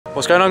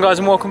What's going on, guys,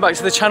 and welcome back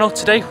to the channel.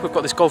 Today we've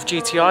got this Golf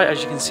GTI,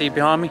 as you can see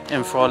behind me,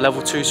 in for our level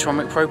 2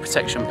 Ceramic Pro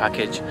protection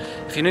package.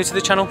 If you're new to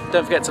the channel,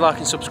 don't forget to like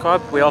and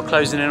subscribe. We are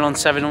closing in on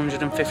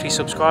 750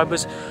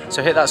 subscribers,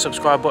 so hit that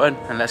subscribe button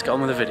and let's get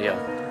on with the video.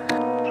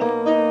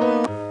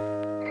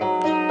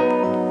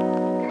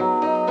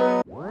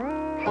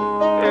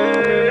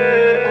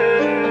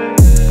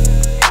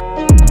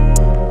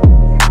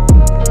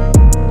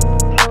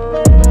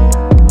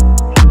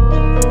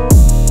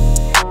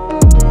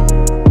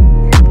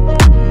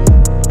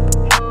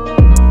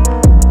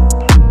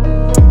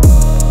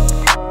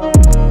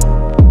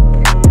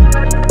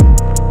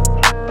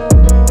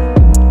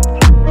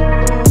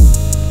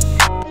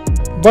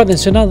 Right then,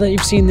 so now that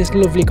you've seen this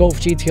lovely Golf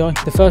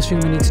GTI, the first thing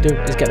we need to do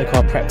is get the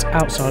car prepped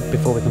outside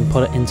before we can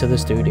put it into the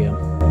studio.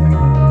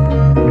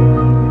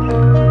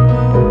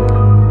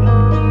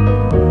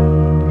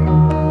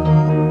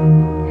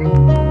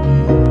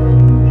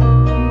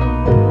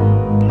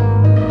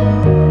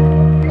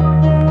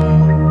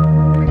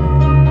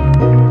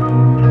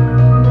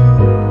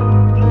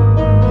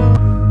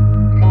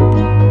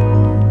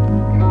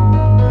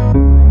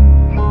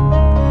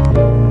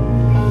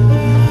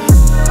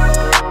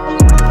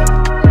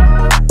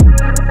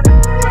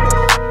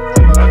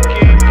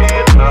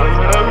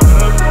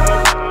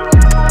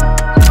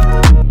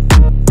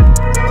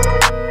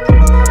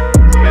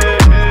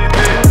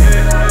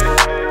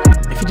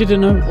 If you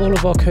didn't know, all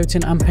of our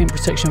coating and paint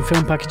protection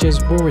film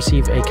packages will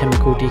receive a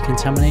chemical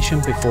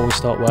decontamination before we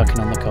start working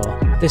on the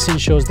car. This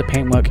ensures the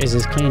paintwork is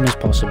as clean as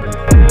possible.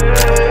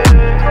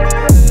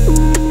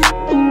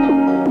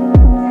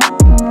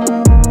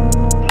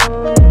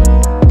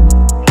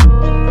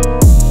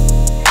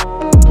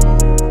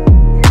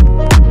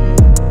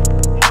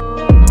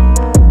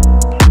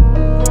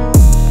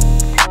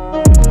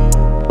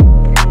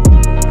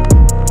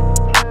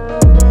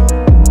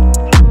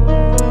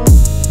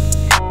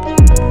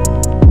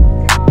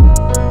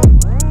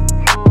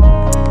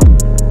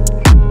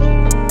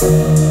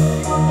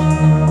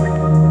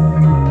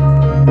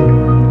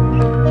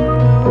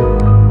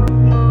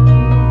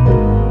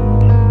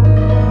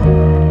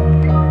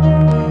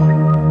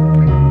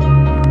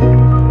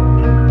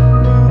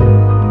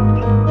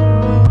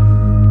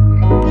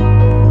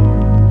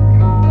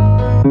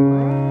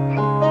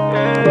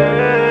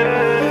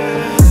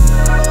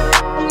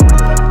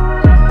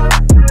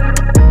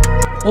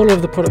 All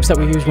of the products that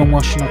we use when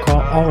washing our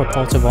car are a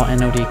part of our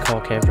NLD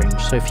car care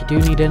range, so if you do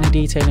need any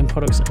detailing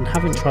products and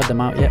haven't tried them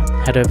out yet,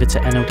 head over to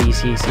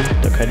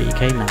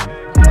nldcc.co.uk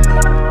now.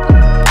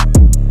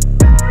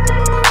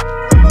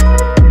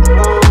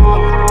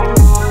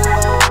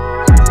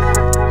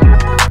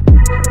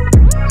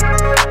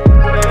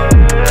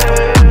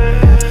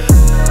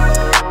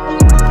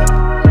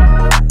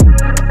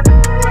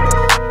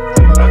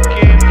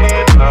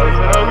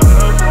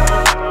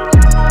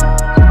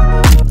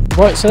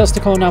 Right, so that's the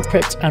car now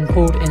prepped and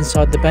pulled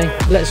inside the bay.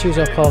 Let's use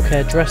our car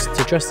care dress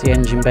to dress the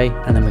engine bay,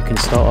 and then we can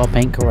start our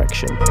paint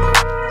correction.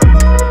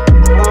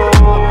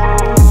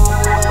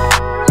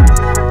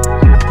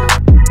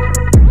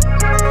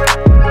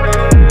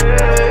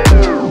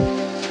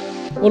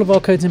 All of our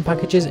coating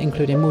packages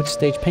include a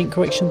multi-stage paint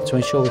correction to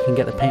ensure we can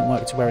get the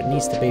paintwork to where it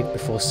needs to be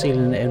before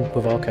sealing it in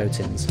with our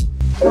coatings.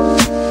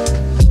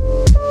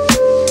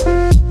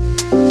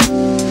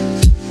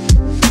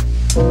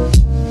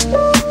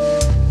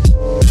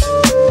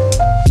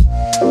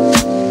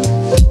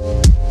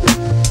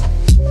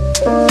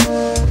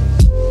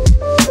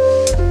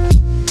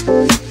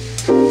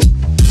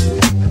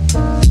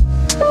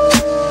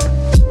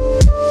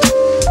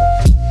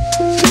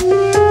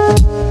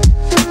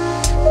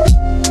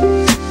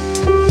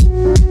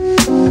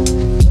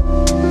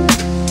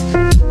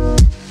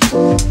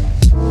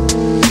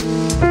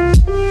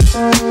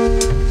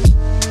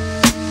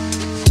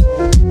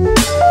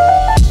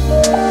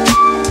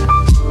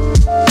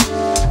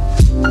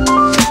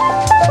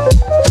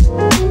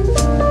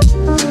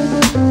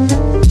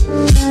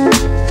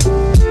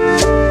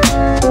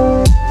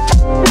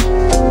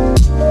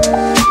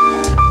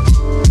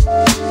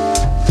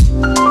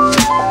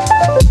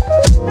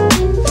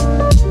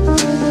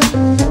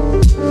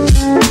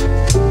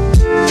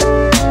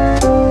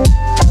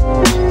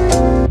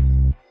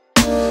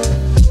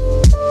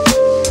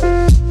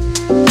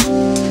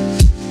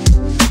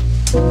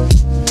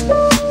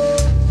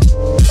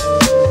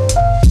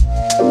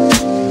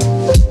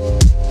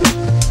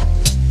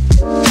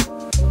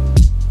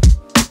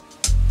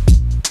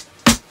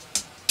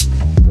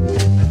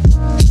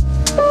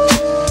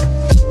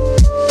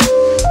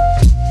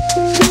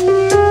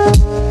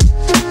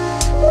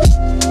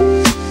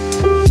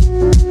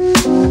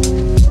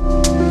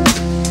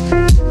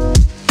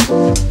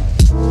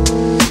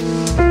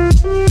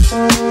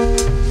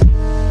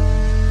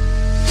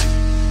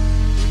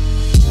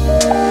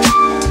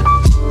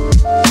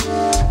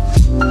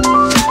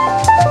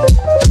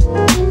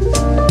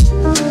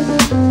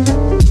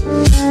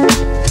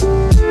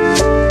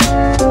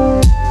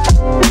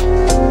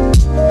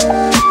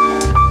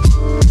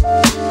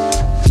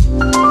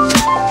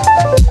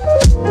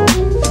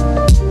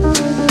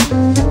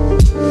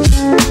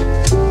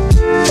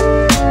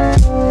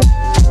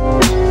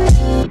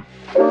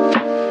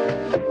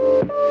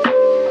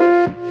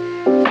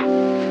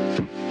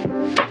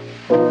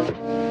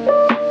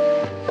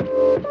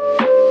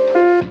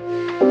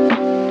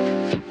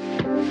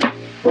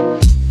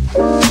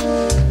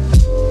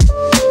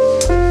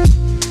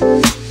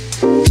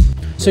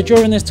 So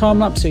during this time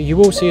lapse, you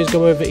will see us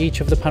go over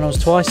each of the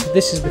panels twice.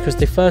 This is because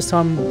the first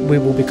time we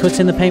will be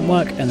cutting the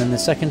paintwork, and then the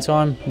second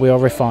time we are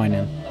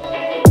refining.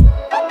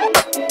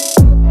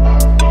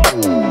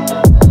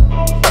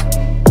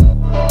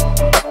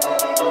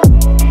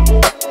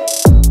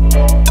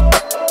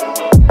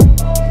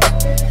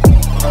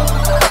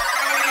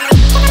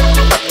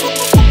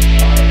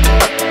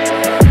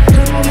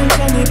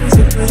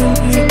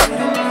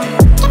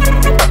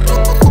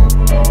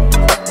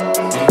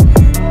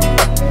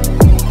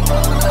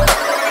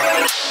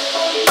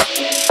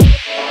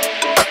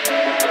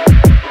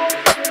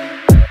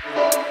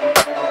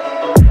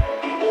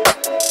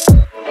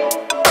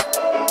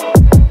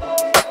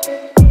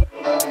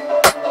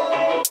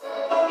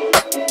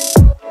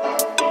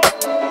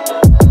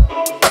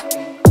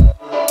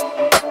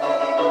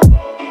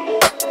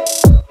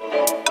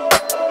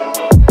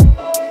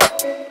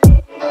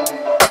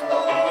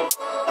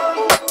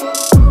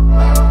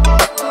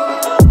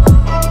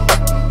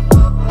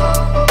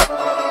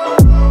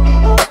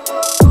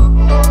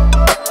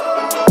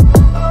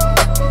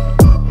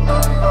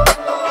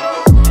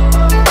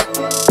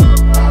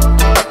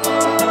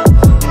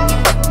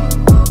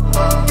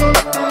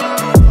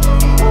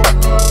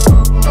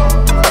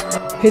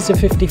 Here's a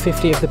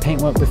 50-50 of the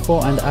paintwork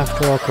before and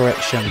after our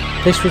correction.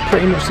 This was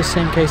pretty much the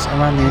same case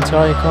around the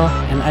entire car,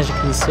 and as you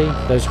can see,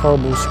 those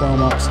horrible swirl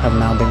marks have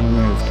now been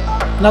removed.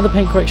 Now the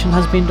paint correction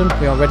has been done,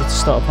 we are ready to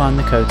start applying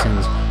the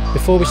coatings.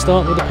 Before we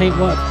start with the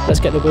paintwork,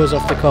 let's get the wheels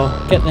off the car,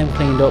 get them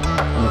cleaned up,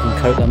 and we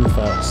can coat them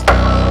first.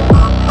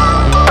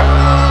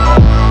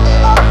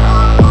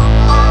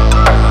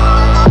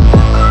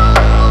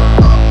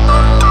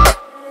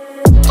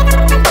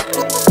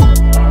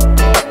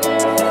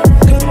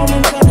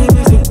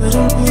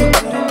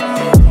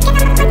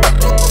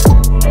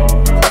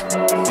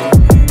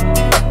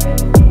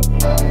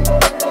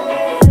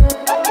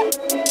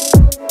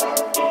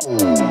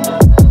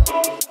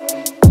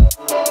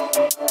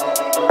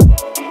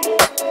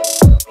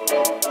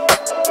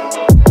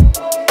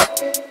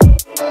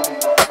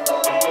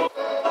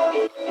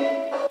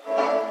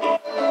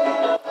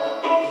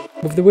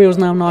 With the wheels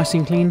now nice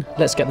and clean,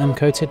 let's get them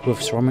coated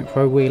with Ceramic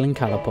Pro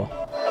Wheel&Caliper.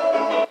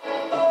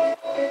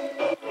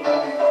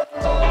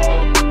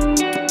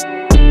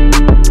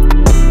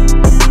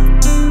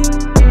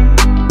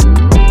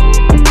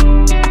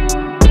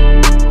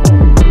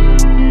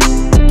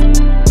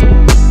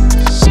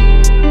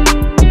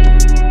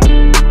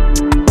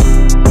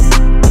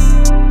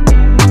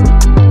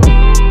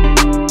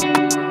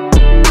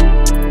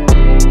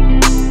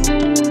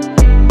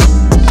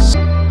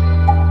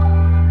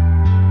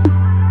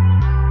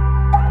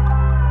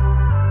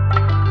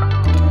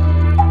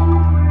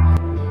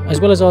 As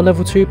well as our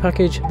level 2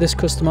 package, this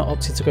customer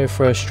opted to go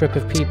for a strip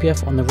of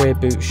PPF on the rear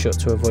boot shut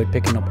to avoid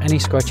picking up any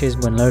scratches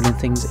when loading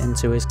things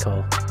into his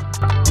car.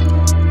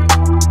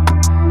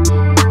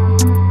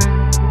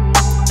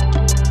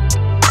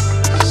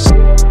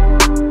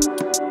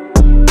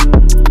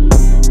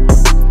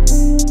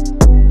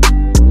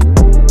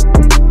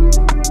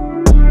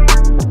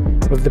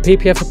 With the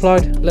PPF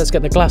applied, let's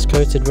get the glass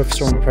coated with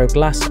Ceramic Pro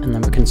glass, and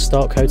then we can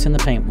start coating the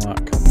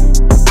paintwork.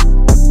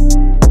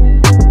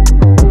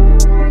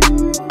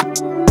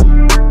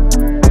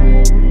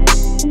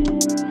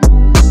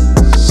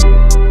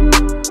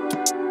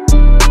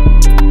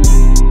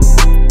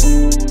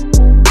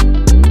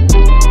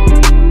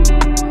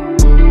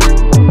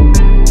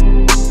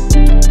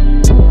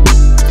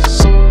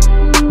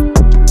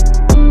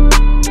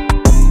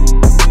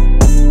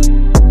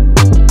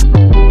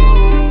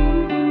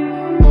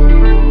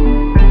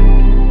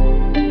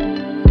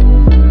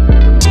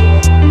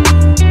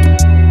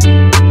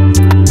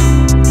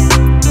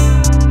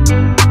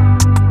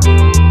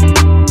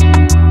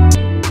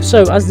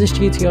 So as this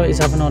GTI is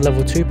having our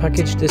level 2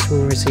 package, this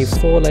will receive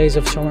 4 layers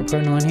of Ceramic Pro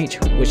 9 each,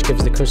 which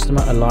gives the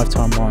customer a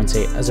lifetime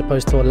warranty, as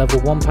opposed to our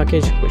level 1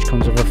 package, which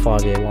comes with a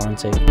 5-year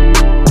warranty.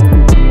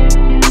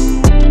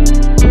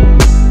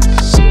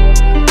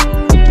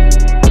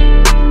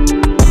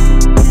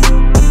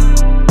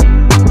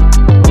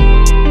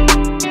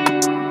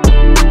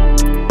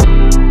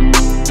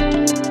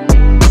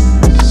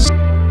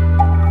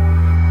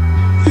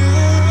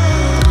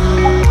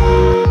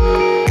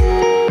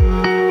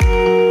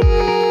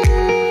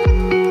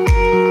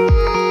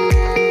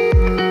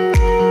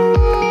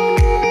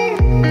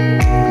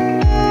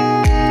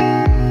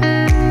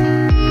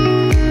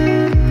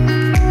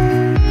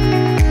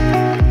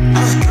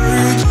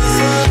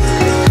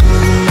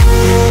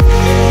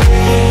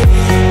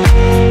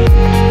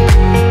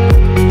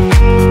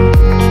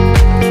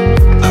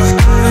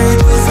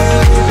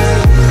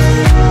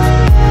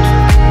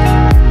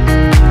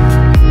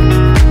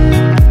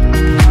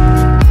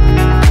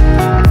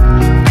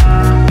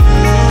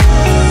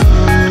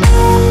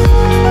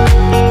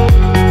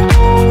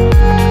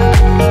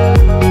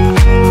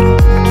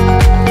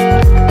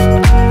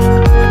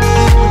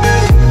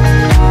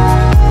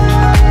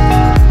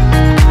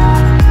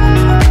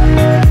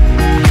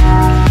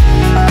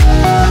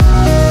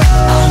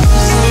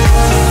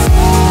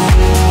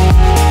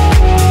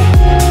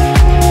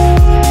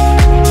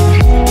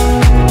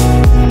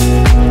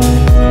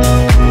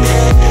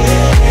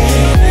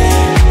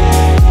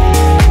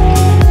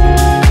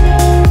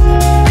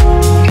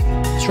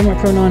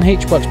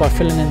 9H works by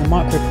filling in the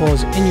micro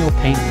pores in your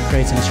paint and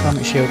creating a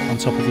ceramic shield on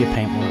top of your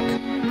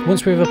paintwork.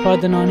 Once we've applied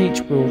the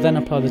 9H, we will then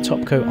apply the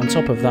top coat on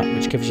top of that,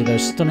 which gives you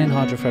those stunning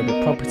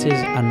hydrophobic properties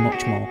and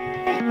much more.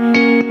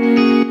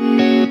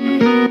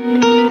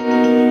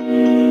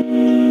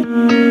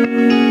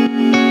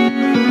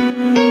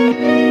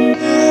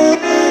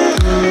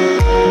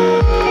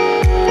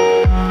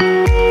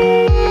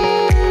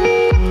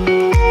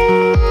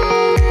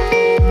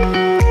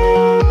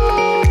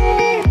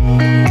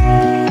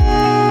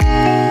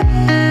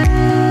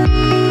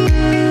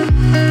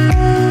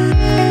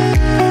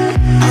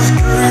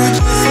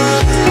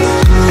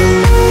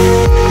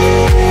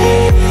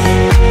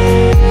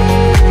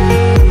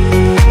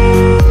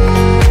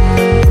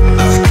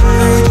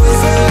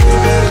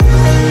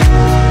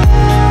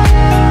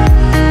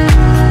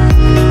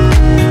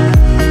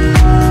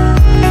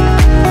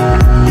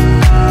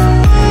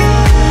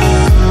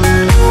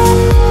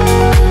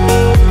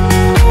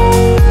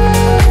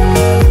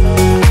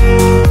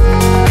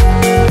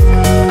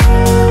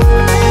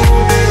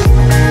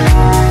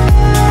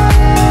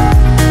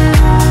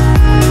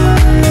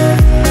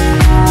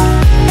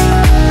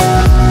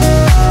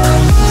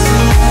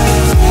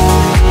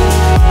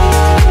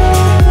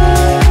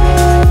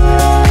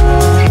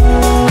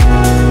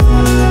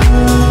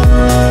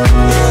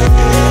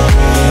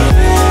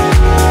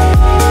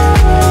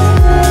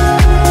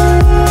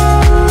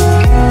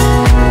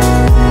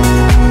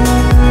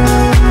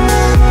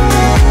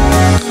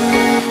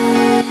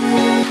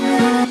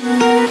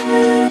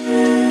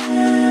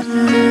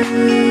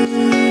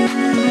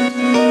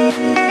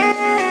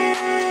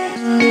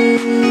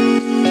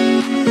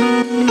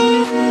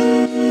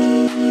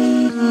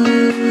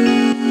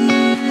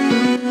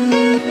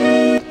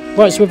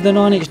 Right, so with the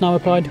 9H now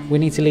applied, we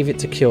need to leave it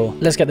to cure.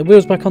 Let's get the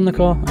wheels back on the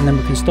car and then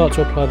we can start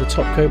to apply the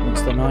top coat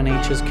once the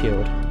 9H has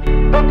cured.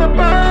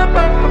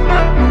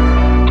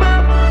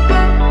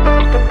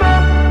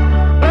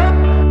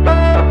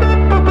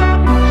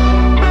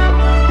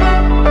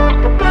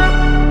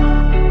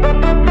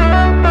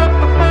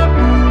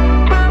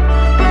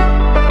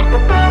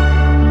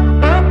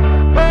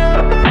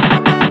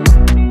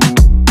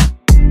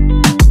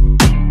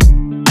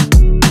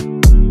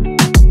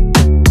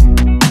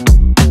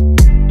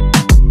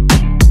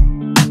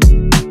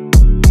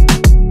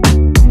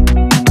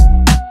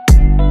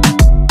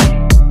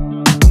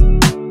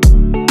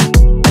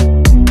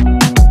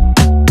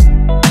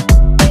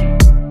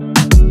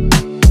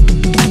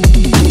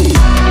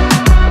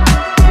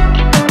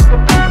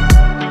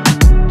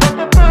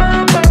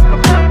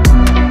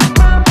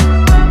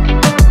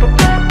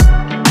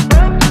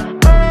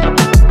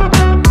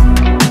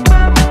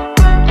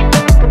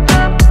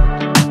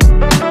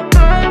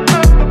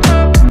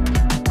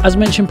 As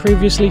mentioned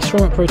previously,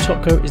 Ceramic Pro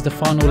top coat is the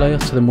final layer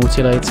to the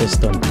multi-layered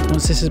system.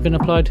 Once this has been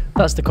applied,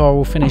 that's the car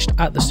all finished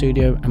at the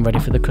studio and ready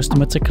for the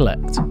customer to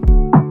collect.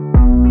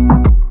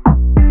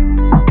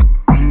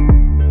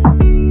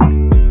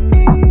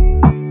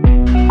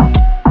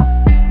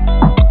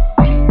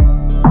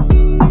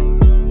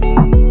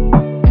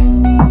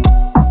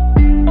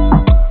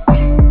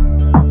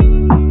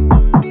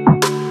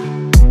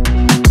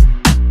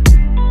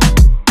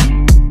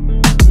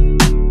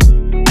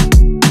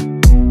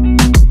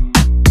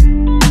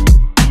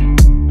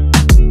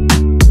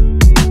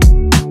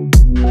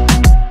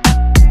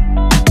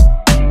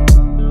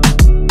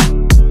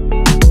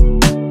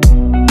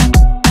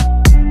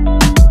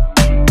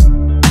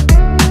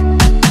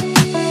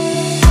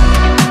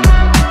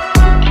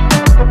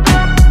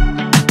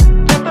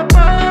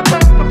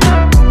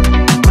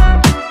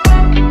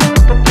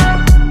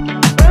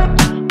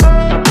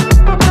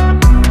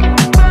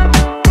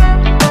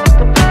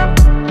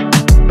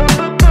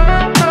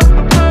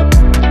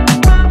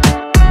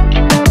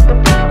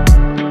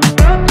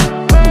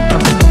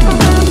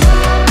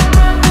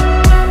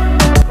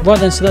 Right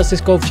then, so that's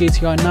this Golf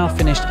GTI now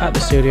finished at the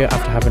studio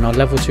after having our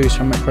level 2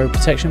 Ceramic Pro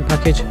protection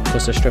package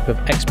plus a strip of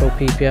Expo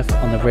PPF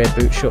on the rear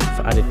boot shut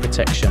for added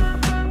protection.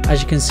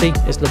 As you can see,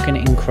 it's looking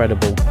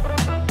incredible.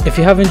 If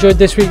you have enjoyed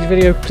this week's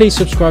video, please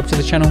subscribe to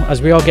the channel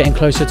as we are getting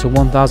closer to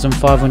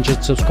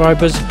 1,500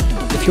 subscribers.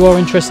 If you are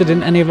interested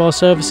in any of our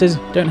services,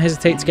 don't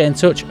hesitate to get in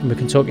touch and we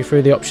can talk you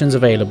through the options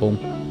available.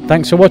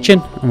 Thanks for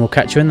watching and we'll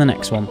catch you in the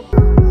next one.